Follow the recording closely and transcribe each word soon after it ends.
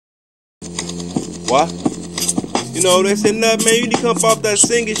What? You know, they said, nah, man, you need to come off that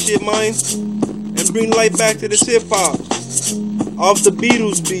singing shit, man, and bring light back to this hip-hop. Off the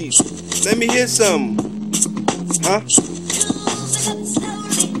Beatles beat. Let me hear something. Huh?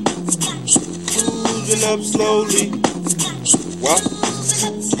 Cruising up slowly. What?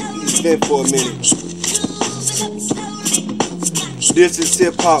 Vent for a minute. This is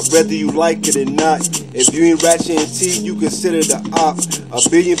hip-hop, whether you like it or not. If you ain't Ratchet and T, you consider the op. A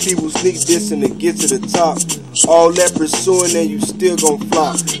billion people sneak this and to get to the top. All that pursuing and you still gon'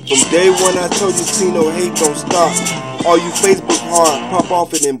 flop. From day one I told you Tino hate don't stop. All you Facebook hard, pop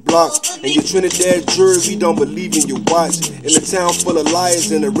off it and block. And your Trinidad jury, we don't believe in your watch. In a town full of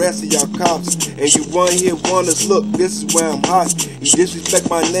liars and the rest of y'all cops. And you one hit wonders, look, this is where I'm hot. You disrespect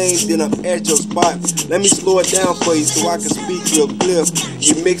my name, then I'm at your spot. Let me slow it down for you so I can speak real clear.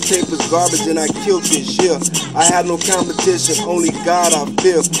 Your mixtape is garbage and I killed this year. I have no competition, only God I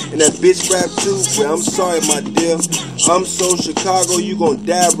fear. And that bitch rap too, well I'm sorry my dear. I'm so Chicago, you gon'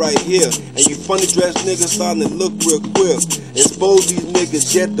 die right here. And you funny dressed niggas starting to look real queer. Expose these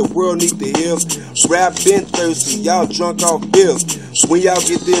niggas, yet the world need to hear. Rap been thirsty, y'all drunk off beer. When y'all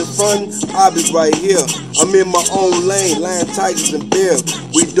get there in front, I'll be right here. I'm in my own lane, lion, tigers, and bears.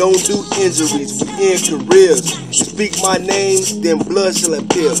 We don't do injuries, we end careers. You speak my name, then blood shall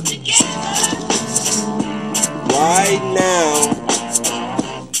appear. Right now,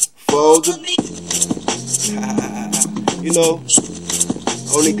 for the you know,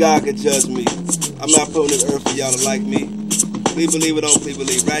 only God can judge me. I'm not putting this earth for y'all to like me. Please believe it, don't please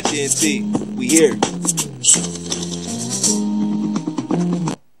believe. Ratchet and T, we here.